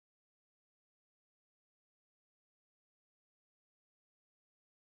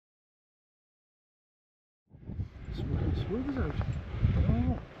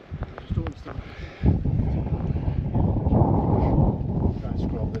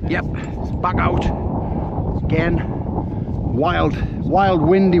Yep, it's back out again. Wild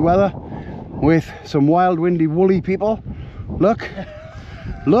windy weather with some wild windy woolly people. Look,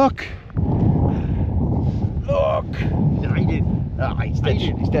 look, look. He's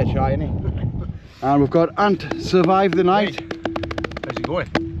dead shy, isn't he? And we've got Ant survived the night. How's it going?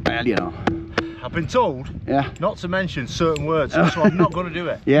 Well, you know. I've been told not to mention certain words, so I'm not going to do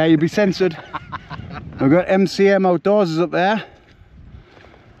it. Yeah, you'll be censored. We've got MCM Outdoors up there.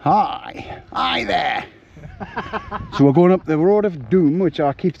 Hi there. So we're going up the road of doom, which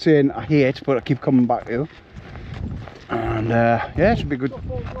I keep saying I hate, but I keep coming back to. And yeah, it should be good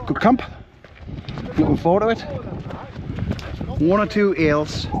camp. Looking forward to it. 1 or 2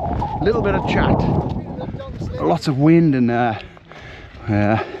 ales, a little bit of chat, lots of wind, and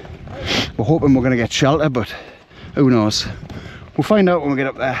we're hoping we're going to get shelter, but who knows. We'll find out when we get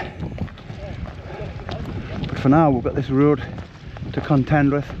up there. But for now, we've got this road to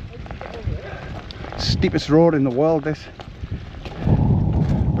contend with. Steepest road in the world, this.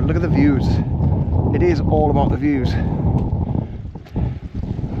 But look at the views. It is all about the views.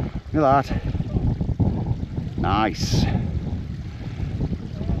 Look at that. Nice.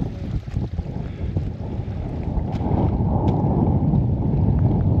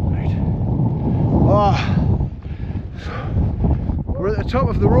 Right. Oh, we're at the top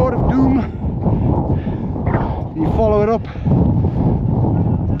of the road of doom. You follow it up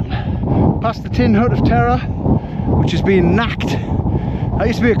past the tin hut of terror, which has been knacked. That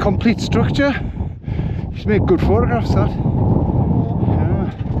used to be a complete structure. Used to make good photographs, that. Yeah.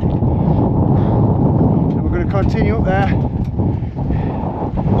 So we're going to continue up there.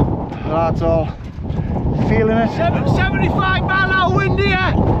 The lads all feeling it. 75 mile an hour wind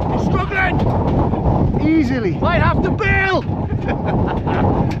here. You're struggling. Easily. Might have to bail.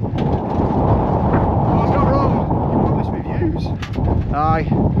 Aye,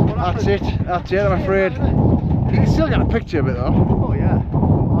 that's it, I'm afraid. You can still get a picture of it though. Oh yeah,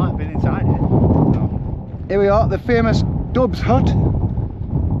 well, I've been inside it. No. Here we are, the famous Dub's hut.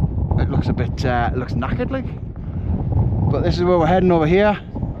 It looks a bit, it looks knackered like. But this is where we're heading over here.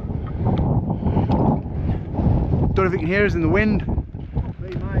 Don't know if you can hear us in the wind.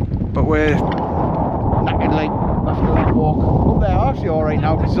 But we're knackered like after that walk. Up there, actually alright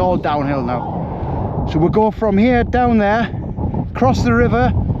now, because it's all downhill now. So we'll go from here down there, cross the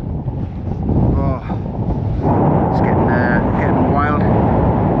river. Oh, it's getting wild.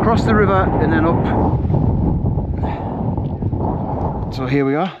 Cross the river and then up. So here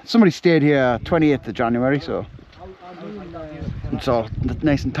we are. Somebody stayed here 28th of January, so it's all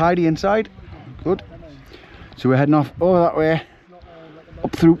nice and tidy inside. Good. So we're heading off over that way,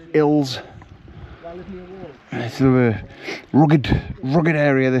 up through hills. It's a rugged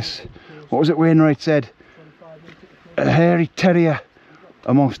area, this. What was it Wainwright said? A hairy terrier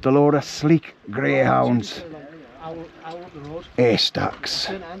amongst a load of sleek greyhounds. Haystacks.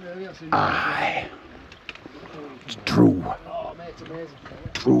 Aye. It's true.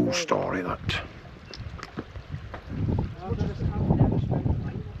 True story, that.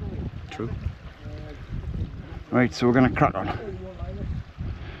 True. Right, so we're going to crack on.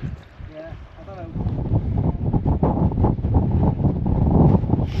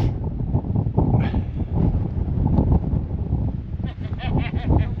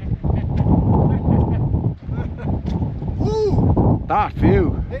 That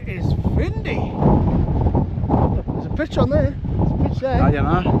view. It is windy. There's a pitch on there. There's a pitch there. Ah, you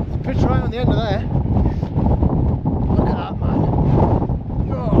know. There's a pitch right on the end of there. Look at that, man.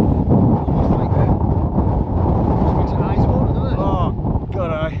 Oh, almost like that. Just makes your eyes water, doesn't it? Oh,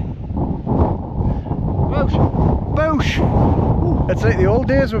 God, aye. Boosh! Boosh! It's like the old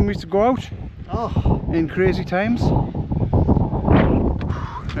days when we used to go out. Oh. In crazy times.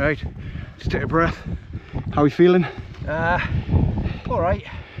 Right, just take a breath. How are you feeling? Alright.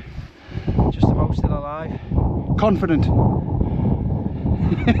 Just about still alive. Confident?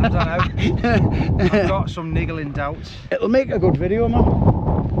 I don't know. I've got some niggling doubts. It'll make a good video, man.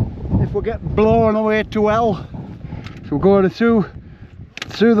 If we get blown away too well. So we're going through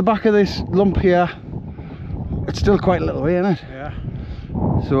the back of this lump here. It's still quite a little way, isn't it? Yeah.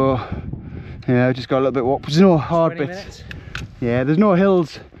 So, yeah, I just got a little bit walk. There's no hard bits. Minutes. Yeah, there's no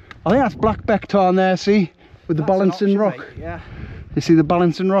hills. I think that's Blackbeck Tarn there, see? With the balancing rock. Mate. Yeah. You see the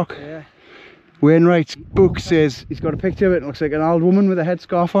balancing rock? Yeah. Wainwright's book says he's got a picture of it. It looks like an old woman with a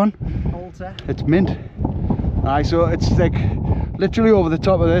headscarf on. Alter. It's mint. Aye, so it's like literally over the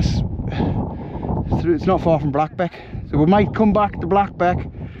top of this. It's not far from Blackbeck. So we might come back to Blackbeck.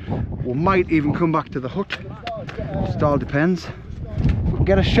 We might even come back to the hut. Just all depends. If we can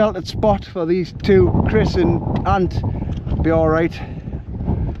get a sheltered spot for these two, Chris and Ant, be alright.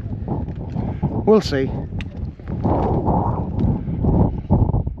 We'll see.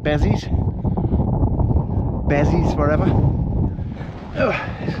 Bezies. Bezies forever.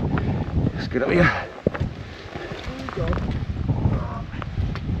 Let's get up here.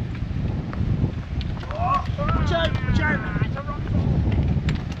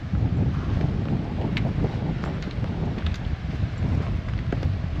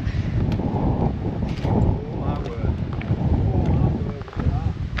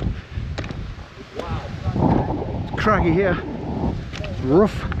 It's craggy here. It's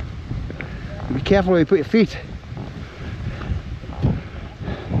rough. Be careful where you put your feet.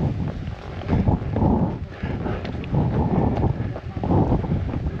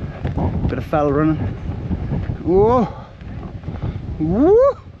 Bit of fell running. Whoa!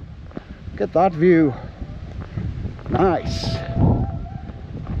 Woo! Get that view. Nice.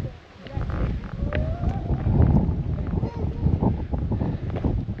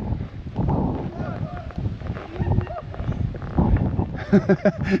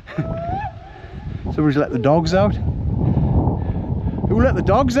 Somebody's let the dogs out. Who let the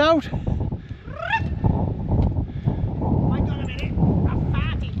dogs out? Hang on a minute, I'm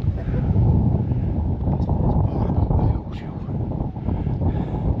farting.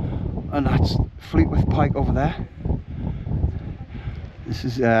 And that's Fleetwood Pike over there. This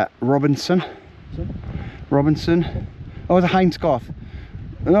is Robinson. Robinson. Oh, it's a Hindescarth.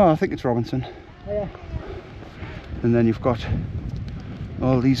 No, I think it's Robinson. Oh, yeah. And then you've got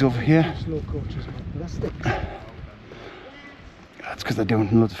all these over here. Slow coaches, man. That's it. That's because they're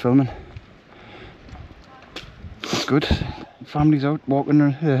doing loads of filming. That's good. Families out walking the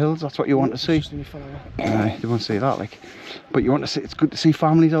hills, that's what you want to see. You want to see that, like. But you want to see, it's good to see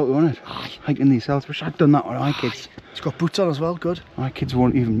families out, isn't it? Hiking these hills. Wish I'd done that with my kids. It's got boots on as well, good. My kids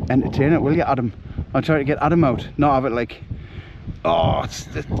won't even entertain it, will you, Adam? I'll try to get Adam out, not have it like, oh, it's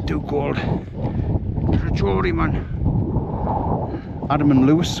too cold. It's a Geordie, man. Adam and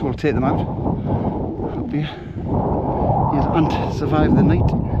Lewis will take them out. Up here. Here's Ant, survive the night.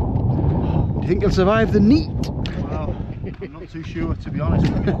 Do you think he'll survive the night? Well, I'm not too sure, to be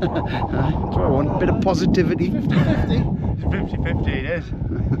honest with you. That's what I want, a bit of positivity. 50-50. It's 50-50, it is.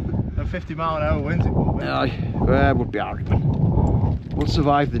 And 50 mile an hour winds, it won't be. Aye, well, it would be alright, man. We'll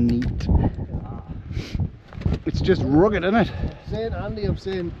survive the night. It's just rugged, isn't it? Saying Andy, I'm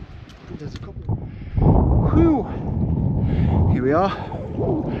saying there's a couple. Whew. Here we are.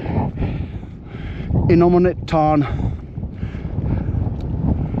 Innominate Tarn.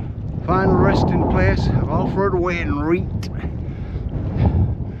 Final resting place of Alfred Wainwright.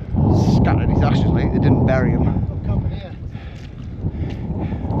 Scattered his ashes, like they didn't bury him. I'm camping here.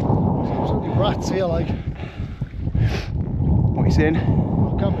 There's absolutely rats here, like. What are you saying?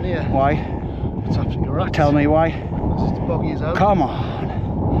 I'm camping here. Why? It's absolutely rats. Tell me why. It's just boggy as out. Come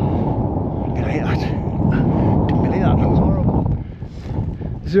on. Didn't believe that. Didn't believe that. That was horrible.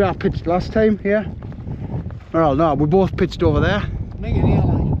 This is where I pitched last time here. Well, no, we both pitched over there. Nigga here,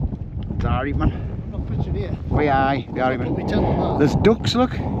 like. It's alright, man. I'm not pitching here. We aye, we alright, Put me man. tent on that. There's ducks,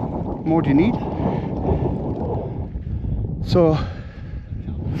 look. What more do you need? So,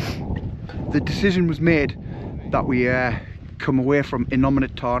 the decision was made that we come away from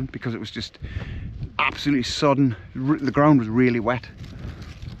Innominate Tarn because it was just absolutely sodden. The ground was really wet.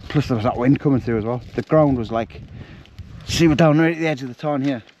 Plus there was that wind coming through as well. The ground was like, see, we're down right at the edge of the tarn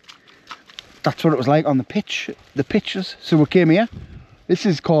here. That's what it was like on the pitches. So we came here. This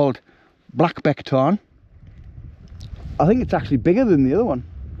is called Blackbeck Tarn. I think it's actually bigger than the other one.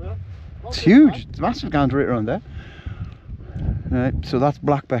 Yeah. It's huge. It's massive guns right around there. Right, so that's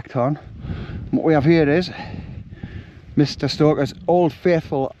Blackbeck Tarn. What we have here is Mr. Stoker's Old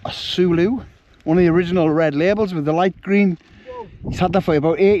Faithful Sulu. One of the original red labels with the light green. He's had that for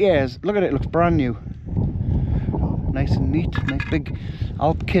about 8 years. Look at it, it looks brand new. Nice and neat. Nice big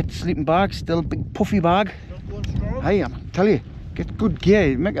Alp kit sleeping bag. Still a big puffy bag. Hey, I tell you, get good gear,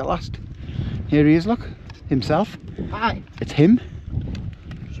 you make it last. Here he is, look. Himself. Hi. It's him.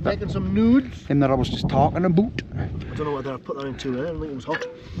 Just making some nudes. Him that I was just talking about. I don't know whether I put that in too late. I don't think it was hot.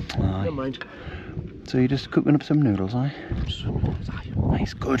 Aye. Never mind. So you're just cooking up some noodles, aye?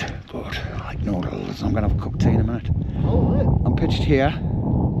 Nice, good, good. I like noodles. I'm gonna have a cup of tea in a minute. Oh, yeah. I'm pitched here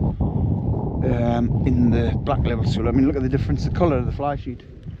in the black label stool. I mean, look at the difference, the colour of the fly sheet.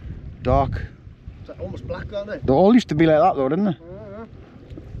 Dark. Is that almost black, aren't they? They all used to be like that though, didn't they? Yeah.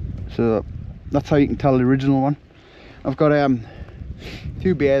 So that's how you can tell the original one. I've got a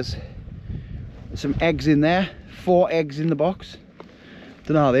few beers, some eggs in there, 4 eggs in the box.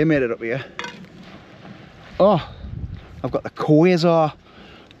 Don't know how they made it up here. Oh, I've got the Quasar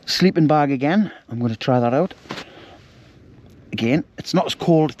sleeping bag again. I'm going to try that out. Again, it's not as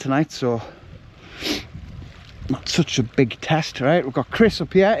cold tonight, so not such a big test, right? We've got Chris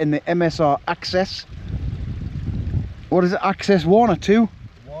up here in the MSR Access. What is it, Access 1 or 2?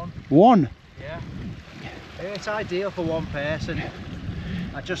 1. 1. Yeah. It's ideal for one person.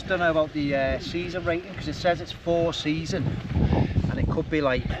 I just don't know about the season rating, because it says it's 4 season, and it could be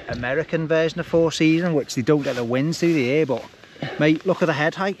like American version of 4 season, which they don't get the winds through the air. But mate, look at the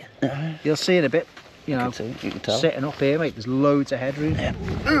head height. You'll see it a bit, you know, you can tell. sitting up here, mate. There's loads of headroom. Yeah.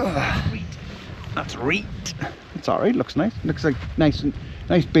 That's right. It's alright, looks nice. Looks like nice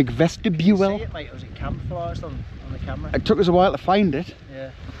big vestibule. You see it, mate, or was it camouflaged on the camera? It took us a while to find it,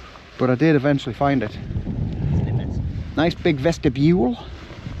 Yeah. but I did eventually find it. Nice big vestibule.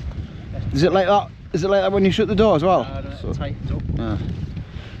 Is it like that? Is it like that when you shut the door as well? No, it tightens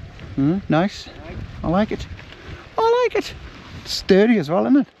up. Nice. I like it. I like it. It's sturdy as well,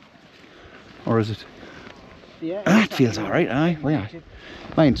 isn't it? Or is it? Yeah. It feels alright, aye. Well, yeah.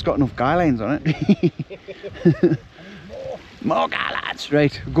 Mine's got enough guy lines on it. More guy lines.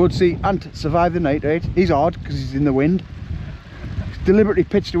 Right, go to see Ant survive the night, right? He's hard because he's in the wind. He's deliberately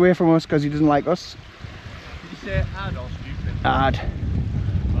pitched away from us because he doesn't like us. Did you say hard or stupid?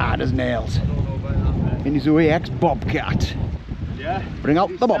 Hard as nails. I don't know about that. In his OEX Bobcat. Yeah. Bring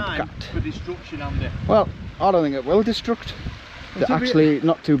out It's the time Bobcat. for destruction, Andy. Well, I don't think it will destruct. They're actually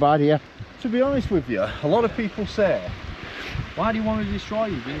not too bad here. To be honest with you, a lot of people say, why do you want to destroy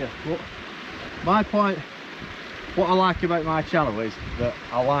your gear? But my point, what I like about my channel is that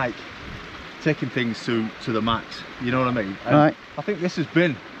I like taking things to the max, you know what I mean? And Right. I think this has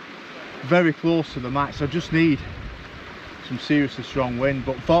been very close to the max. I just need some seriously strong wind,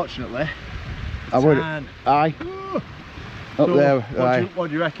 but fortunately, I would. Tarn. Aye. Up So, there. what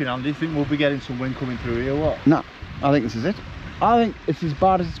do you reckon, Andy? Do you think we'll be getting some wind coming through here, what? No, I think this is it. I think it's as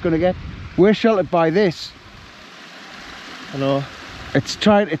bad as it's going to get. We're sheltered by this. I know.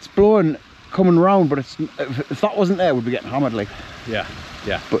 It's blowing, coming round, but it's if that wasn't there, we'd be getting hammered like. Yeah,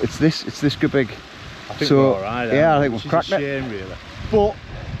 yeah. But it's this good big. I think So, we're alright. yeah, I think we've cracked it. It's a shame, really. But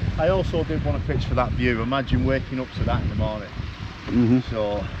I also did want to pitch for that view. Imagine waking up to that in the morning.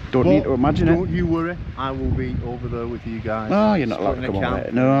 So Don't need to imagine it. Don't you worry. I will be over there with you guys. No, you're not allowed to come over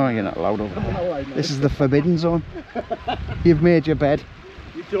there. No, you're not allowed over there. This is the forbidden zone. You've made your bed.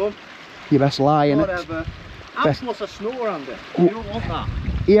 You done? You best lie in it. Whatever. I'm supposed to snore, Andy. You don't want that.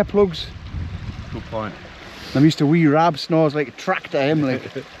 Earplugs. Good point. I'm used to wee Rab snores like a tractor him like.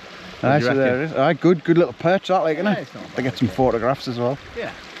 Alright, so there it is. Alright, good little perch that like, isn't it? I get some photographs as well.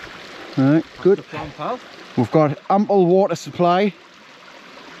 Yeah. Alright, good. The plan, pal. We've got ample water supply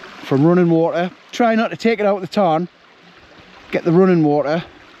from running water. Try not to take it out of the Tarn. Get the running water,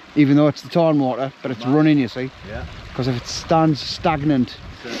 even though it's the Tarn water, but it's running, you see. Yeah. Because if it stands stagnant,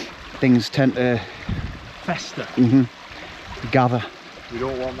 things tend to Fester. gather. We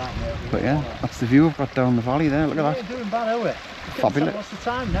don't want that, mate. But yeah, that's the view I've got down the valley there. Look at that. We're doing bad, are we? Fabulous. What's the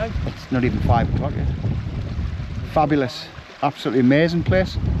time now? It's not even 5 o'clock yet. Fabulous. Absolutely amazing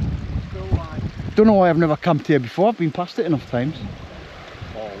place. Don't know why I've never camped here before. I've been past it enough times.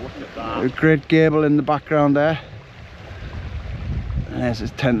 Oh, look at that. A great gable in the background there. And there's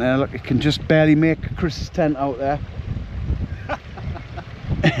his tent there. Look, it can just barely make Chris's tent out there.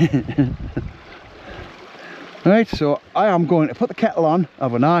 Right, so I am going to put the kettle on,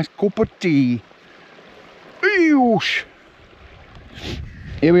 have a nice cup of tea. Eesh.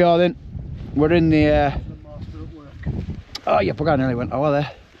 Here we are then. We're in the oh yeah, bugger nearly went over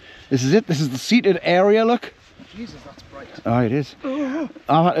there. This is it, this is the seated area, look. Jesus, that's bright. Oh, it is.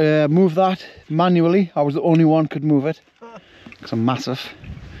 I had to move that manually. I was the only one could move it because I'm massive.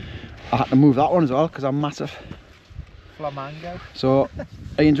 I had to move that one as well because I'm massive. Flamingo. So,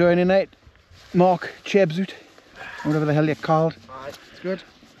 are you enjoying your night? Mark, Chebzoot, whatever the hell you're called. Right, it's good.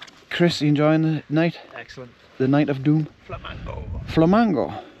 Chris, you enjoying the night? Excellent. The night of doom? Flamingo. Flamingo.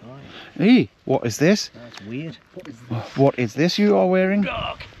 Right. Hey, what is this? That's weird. What is this? What is this you are wearing?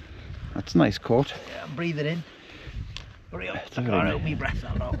 Dog. That's a nice coat. Yeah, I'm breathing in. Hurry up. It's a I very can't nice- hold me breath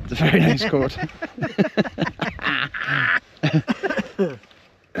that long. It's a very nice coat.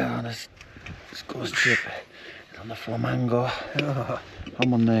 Oh, this ghost ship is on the Flamingo.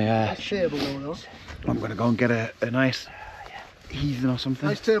 I'm on the. Table though. I'm gonna go and get a nice heathen or something.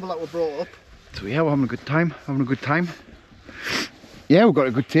 Nice table that we brought up. So yeah, we're having a good time. Having a good time. Yeah, we've got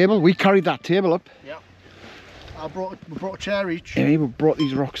a good table. We carried that table up. Yeah. We brought a chair each. Yeah, we brought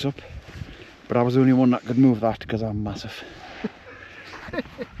these rocks up, but I was the only one that could move that because I'm massive.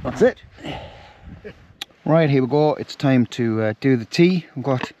 That's it. Right, here we go. It's time to do the tea. We've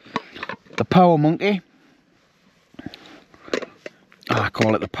got the Power Monkey. I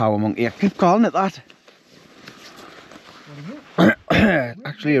call it the power monkey. I keep calling it that.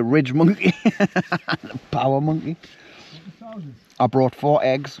 Actually a ridge monkey. The power monkey. I brought 4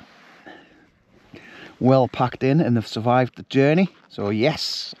 eggs. Well packed in, and they've survived the journey. So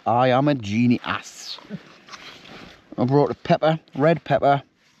yes, I am a genius. I brought a pepper, red pepper,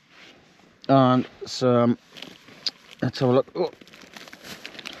 and some, let's have a look, oh,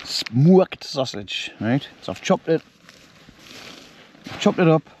 smoked sausage, right? So I've chopped it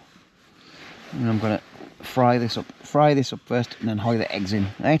up, and I'm gonna fry this up first, and then hoy the eggs in,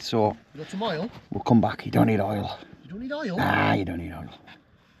 right? So you got some oil? We'll come back. You don't need oil. You don't need oil? Ah, you don't need oil.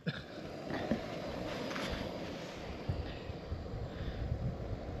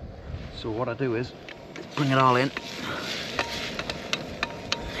 So what I do is bring it all in,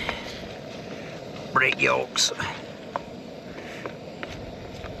 break yolks.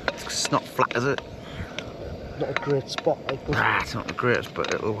 It's not flat, is it? Not a great spot, like. Ah, it's not the greatest,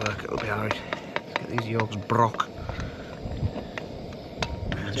 but it'll work. It'll be alright. Get these yolks brock.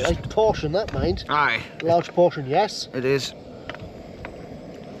 It's a nice portion, that, mind. Aye. Large portion, yes. It is.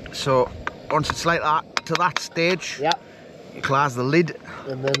 So once it's like that, to that stage, yeah, you close the lid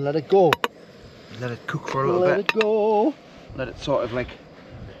and then let it go. Let it cook for a little bit. Let it go. Let it sort of like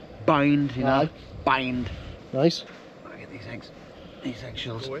bind, you know. Bind. Nice. I get these eggs. These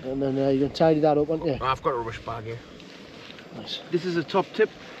eggshells. And then you're going to tidy that up, aren't you? I've got a rubbish bag here. Nice. This is a top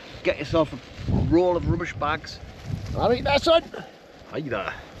tip. Get yourself a roll of rubbish bags. I'll eat that, son. Hi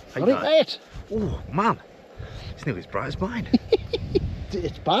there. I'll eat that. Oh man, it's nearly as bright as mine.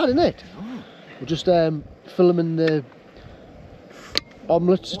 It's bad, isn't it? Oh. We're just filming the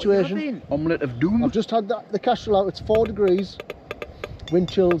omelette situation. Omelette of doom. I've just had the Castrol out. It's 4 degrees. Wind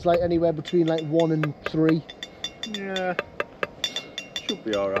chills like anywhere between like 1 and 3. Yeah, should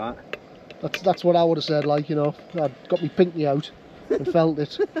be all right. That's what I would have said. Like, you know, I got me pinky out and felt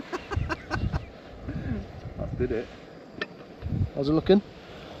it. That did it. How's it looking?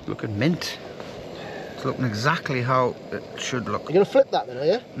 Looking mint. It's looking exactly how it should look. You're gonna flip that then, are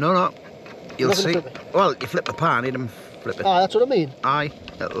you? No. You'll see. Flip it? Well, you flip the pan, you don't flip it. Ah, that's what I mean. Aye,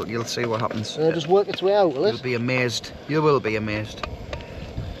 you'll see what happens. It'll just work its way out, will it? You'll be amazed. You will be amazed.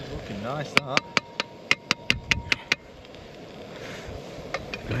 Looking nice, that.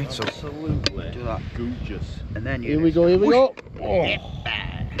 Right, so absolutely do that. Gorgeous. And then here we go. Oh.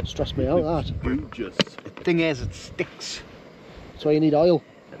 Stress me out, that. Gorgeous. The thing is, it sticks That's why you need oil.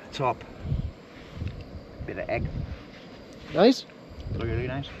 at the top. Bit of egg. Nice. Look really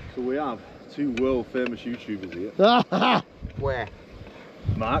nice. So we have 2 world famous YouTubers here. Where?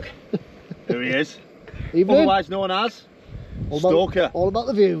 Mark, here he is. Evening. Otherwise known as Stalker. All about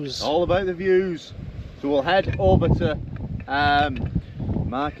the views. All about the views. So we'll head over to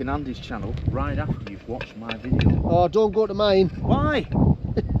Mark and Andy's channel right after you've watched my video. Oh, don't go to mine. Why?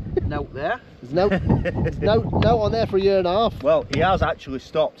 Note there. There's no on there for a year and a half. Well, he has actually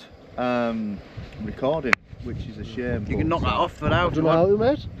stopped recording, which is a shame. You can knock that off for now. I don't know how to,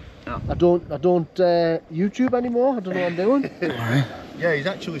 mate. No. I don't YouTube anymore. I don't know what I'm doing. Yeah, he's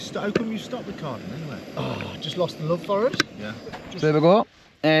actually how come you stopped recording anyway? Oh, just lost the love for it. Yeah. So there we go.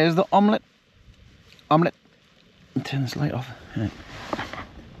 There's the omelette. Turn this light off. Right.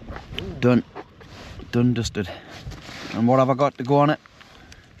 Done. Dusted. And what have I got to go on it?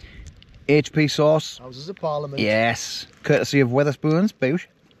 HP sauce. Houses of Parliament. Yes. Courtesy of Wetherspoons. Boosh.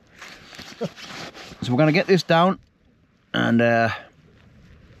 So we're going to get this down and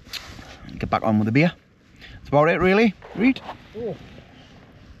get back on with the beer. That's about it, really. Read. Oh.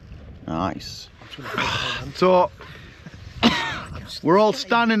 Nice. So we're all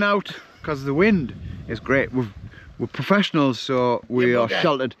standing out because the wind is great. We're professionals, so we are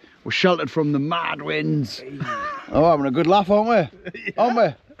sheltered. We're sheltered from the mad winds. Oh, having a good laugh, aren't we? Yeah. Aren't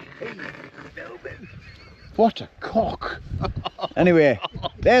we? What a cock. Anyway,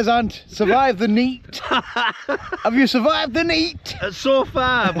 there's Ant. Survived the neat. Have you survived the neat? So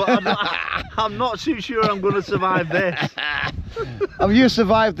far, but I'm not too sure I'm going to survive this. Have you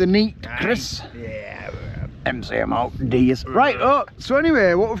survived the neat, Chris? Yeah. MCM Ds. Right, so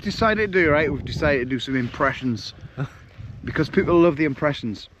anyway, what we've decided to do, right, we've decided to do some impressions. Because people love the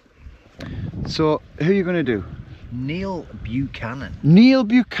impressions. So, who are you going to do? Neil Buchanan. Neil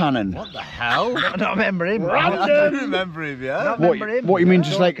Buchanan. What the hell? I don't remember him. I don't remember him, yeah. I don't remember him. What you mean,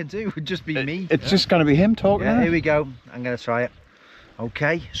 just all like... I can do would just be me. It's just going to be him talking? Yeah, here we go. I'm going to try it.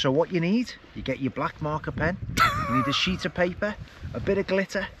 Okay, so what you need, you get your black marker pen, you need a sheet of paper, a bit of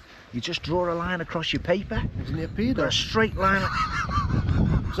glitter, you just draw a line across your paper. Isn't it appeared? Got a straight line.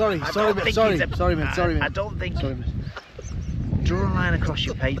 Sorry, mate. I don't think. draw a line across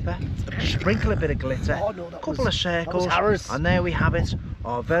your paper, sprinkle a bit of glitter, a couple of circles, and there we have it,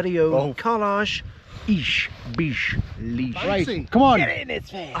 our very own collage. Ish, bish, leash. Right, come on. Get in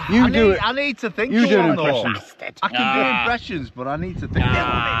its face. You do it. I need to think. You do an of one, though. impression. I can do impressions, but I need to think.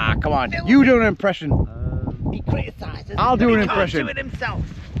 Ah, come on. You do an impression. He criticises. I'll do an He impression. can't do it himself.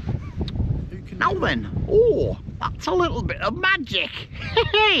 Now then, oh, that's a little bit of magic.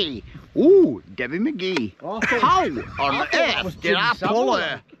 Hey, oh, Debbie McGee. How on earth did I pull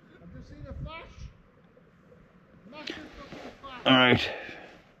her? Alright.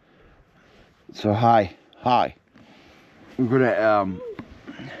 So hi. We're gonna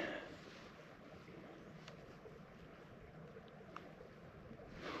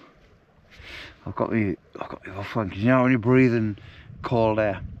I've got me off on, 'cause you know when you're breathing cold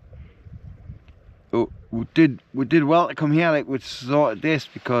air. Oh, we did well to come here, like we sorted this,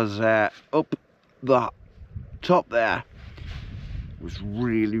 because up the top there was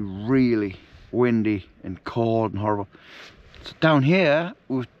really windy and cold and horrible. So down here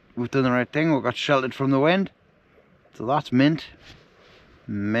we've done the right thing. We've got sheltered from the wind, so that's mint.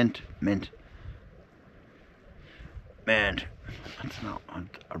 That's not, I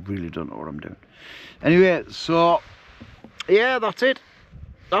really don't know what I'm doing. Anyway, so yeah, that's it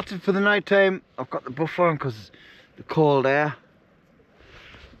for the night time. I've got the buffer on because the cold air.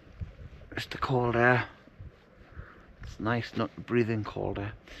 It's the cold air. It's nice not to breathe in cold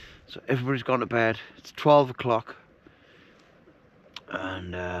air. So everybody's gone to bed. It's 12 o'clock.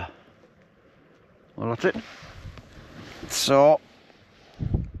 And well, that's it. So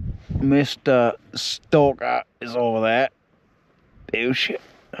Mr. Stoker is over there. Oh shit.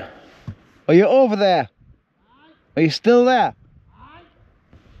 Are you over there? Are you still there?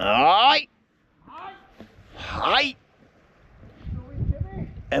 Aye. Hi.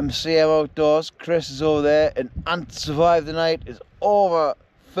 MCM Outdoors. Chris is over there, and Ant Survive the Night is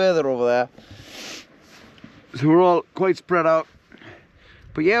further over there. So we're all quite spread out.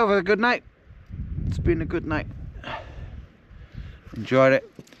 But yeah, we've had a good night. It's been a good night. Enjoyed it.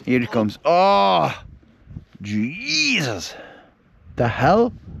 Here it comes. Oh, Jesus. The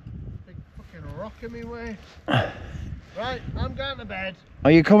hell? Big fucking rock in me way. Right, I'm going to bed.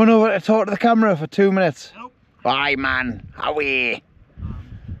 Are you coming over to talk to the camera for 2 minutes? Nope. Bye, man. How are you?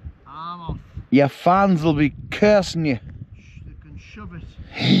 I'm off. Your fans will be cursing you. They can shove it.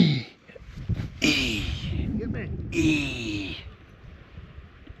 Get me.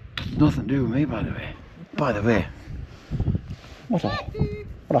 Nothing to do with me, by the way. By the way, what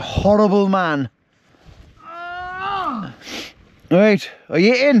a horrible man. Right, are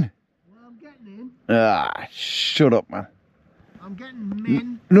you in? Well, I'm getting in. Ah, shut up, man. I'm getting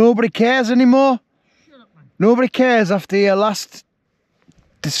min. Nobody cares anymore. Shut up, man. Nobody cares after your last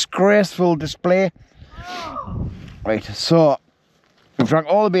disgraceful display. Right, so we've drank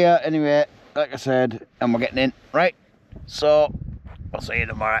all the beer anyway, like I said, and we're getting in. Right, so I'll see you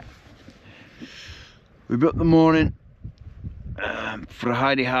tomorrow. We'll be up in the morning for a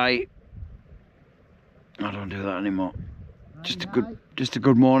hidey-hi. I don't do that anymore. Just a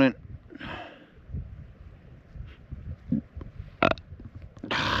good morning.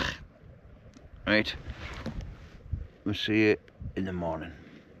 Right, we'll see you in the morning.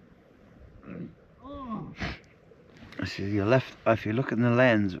 I see your left. If you look in the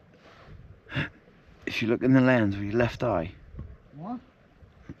lens, with your left eye. What?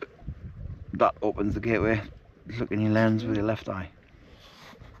 That opens the gateway. Look in your lens with your left eye.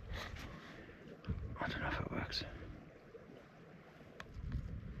 I don't know if it works.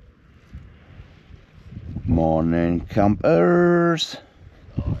 Morning, campers.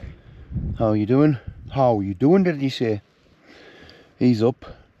 How you doing? How you doing, did you say? He's up.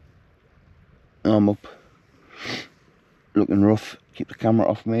 I'm up. Looking rough. Keep the camera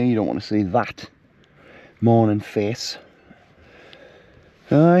off me. You don't want to see that morning face.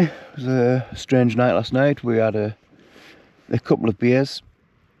 Aye, it was a strange night last night. We had a couple of beers,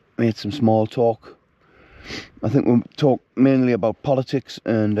 made some small talk. I think we talked mainly about politics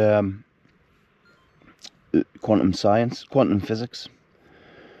and quantum science, quantum physics.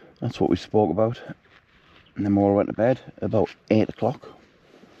 That's what we spoke about. And then we all went to bed about 8 o'clock.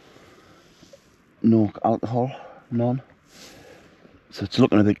 No alcohol, none. So it's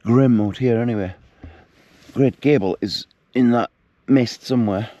looking a bit grim out here anyway. Great Gable is in that mist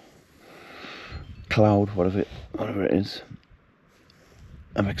somewhere. Cloud, whatever it is.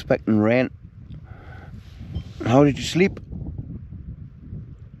 I'm expecting rain. How did you sleep?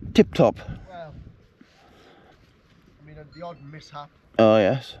 Tip top. Well, I mean, the odd mishap, Oh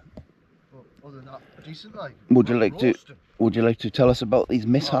yes. but other than that, decent like. Would you like to tell us about these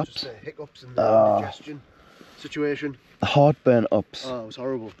mishaps? Just hiccups and indigestion. situation. The heartburn ups. Oh, it was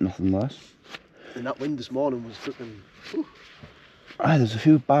horrible. Nothing worse. And that wind this morning was freaking... Aye, there's a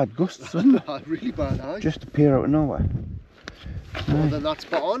few bad gusts, wasn't there? Really bad, aye. Just appear out of nowhere. Well, then that's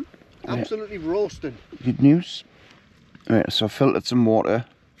spot on. Absolutely roasting. Good news. Right, so I filtered some water.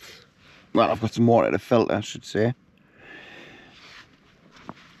 Well, I've got some water to filter, I should say.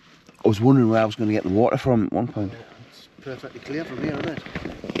 I was wondering where I was going to get the water from at one point. It's perfectly clear from here, isn't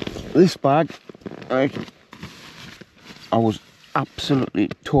it? This bag, right, I was absolutely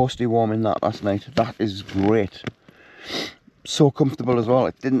toasty warm in that last night. That is great. So comfortable as well.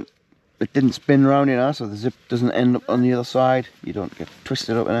 It didn't spin round, you know, so the zip doesn't end up on the other side. You don't get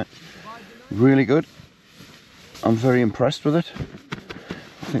twisted up in it. Really good. I'm very impressed with it.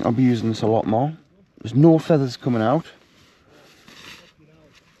 I think I'll be using this a lot more. There's no feathers coming out.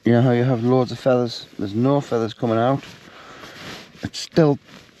 You know how you have loads of feathers? There's no feathers coming out. It's still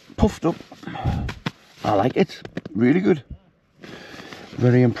puffed up. I like it. Really good.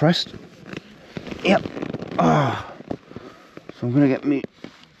 Very impressed. Yep. Ah. So I'm gonna get me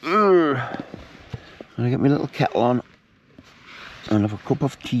little kettle on and have a cup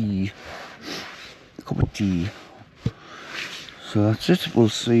of tea. So that's it. We'll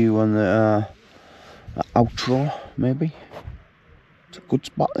see you on the outro, maybe. It's a good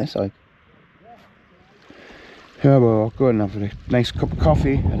spot this, like. Yeah, well, I'll go and have a nice cup of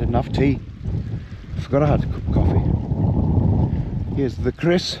coffee. I didn't have tea. I forgot I had a cup of coffee. Here's the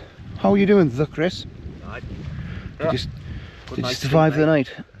Chris. How are you doing, the Chris? Right. Did you survive the night?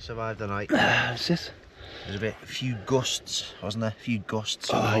 I survived the night. What's this? There's a few gusts, wasn't there? A few gusts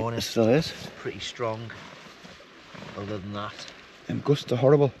in the Oh, morning. it still is. Pretty strong. Other than that, Them gusts are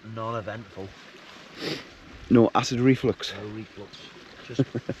horrible. non-eventful. No acid reflux. No reflux. Just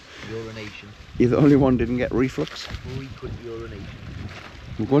urination. You're the only one who didn't get reflux. Frequent urination.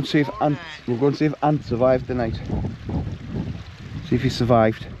 We'll go and see if Ant survived the night. See if he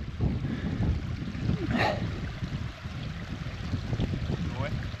survived.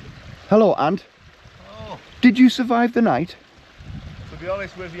 Hello, Ant. Oh, Did you survive the night? to be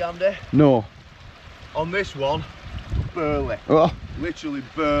honest with you, Andy, No. on this one, barely. Oh, Literally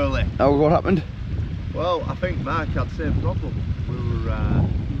barely. oh, what happened? Well, I think Mark had the same problem. We were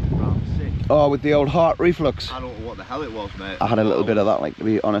rather sick. Oh, with the old heart reflux. I don't know what the hell it was, mate. I had a little bit of that, like, to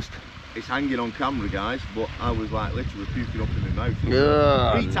be honest. It's hanging on camera, guys, but I was like literally puking up in my mouth.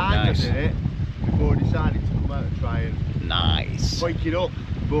 Yeah, 3 times nice. I did it before I decided to come out and try and Nice. wake it up.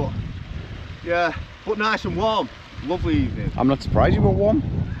 But yeah, but nice and warm. Lovely evening. I'm not surprised you were warm.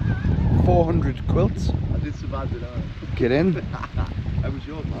 400 quilts. I did survive the night. Get in. How was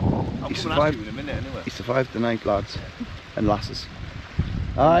yours, man? I'm He coming after you in a minute anyway. He survived the night, lads and lasses.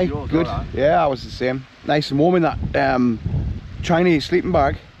 Aye, yours, good. alright? Yeah, I was the same. Nice and warm in that Chinese sleeping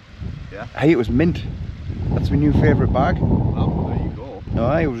bag. Yeah. Hey, it was mint. That's my new favourite bag. Well, there you go.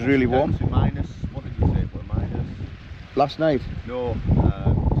 Aye, it was really warm. Minus, what did you say for a minus? Last night, No, sleeping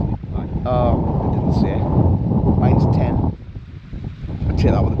bag. it didn't say. Mine's 10. I'd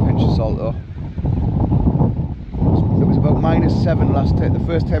take that with a pinch of salt though. It was about -7 last time. The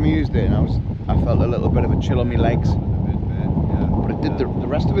first time I used it, and I felt a little bit of a chill on my legs. But it did. The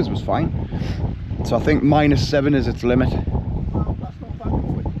rest of us was fine. So I think -7 is its limit.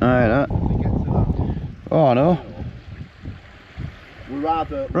 I know. Oh no. We're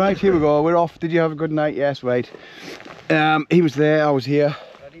rather. Right, here we go. We're off. Did you have a good night? Yes, right. He was there. I was here.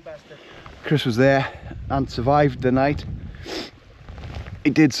 Chris was there and survived the night. He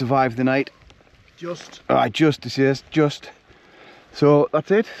did survive the night. Just. It says just. So that's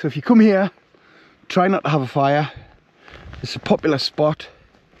it. So if you come here, try not to have a fire. It's a popular spot.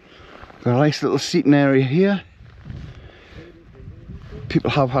 Got a nice little seating area here.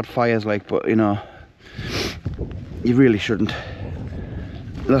 People have had fires, like, but you know, you really shouldn't.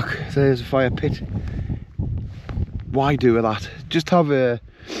 Look, there's a fire pit. Why do that? Just have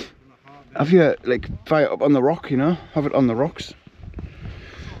your like fire up on the rock, you know, have it on the rocks.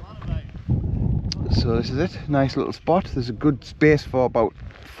 So this is it, nice little spot. There's a good space for about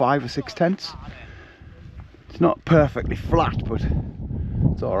 5 or 6 tents. It's not perfectly flat, but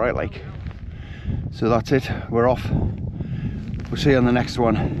it's all right, like. So that's it, we're off. We'll see you on the next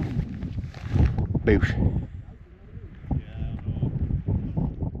one. Boosh.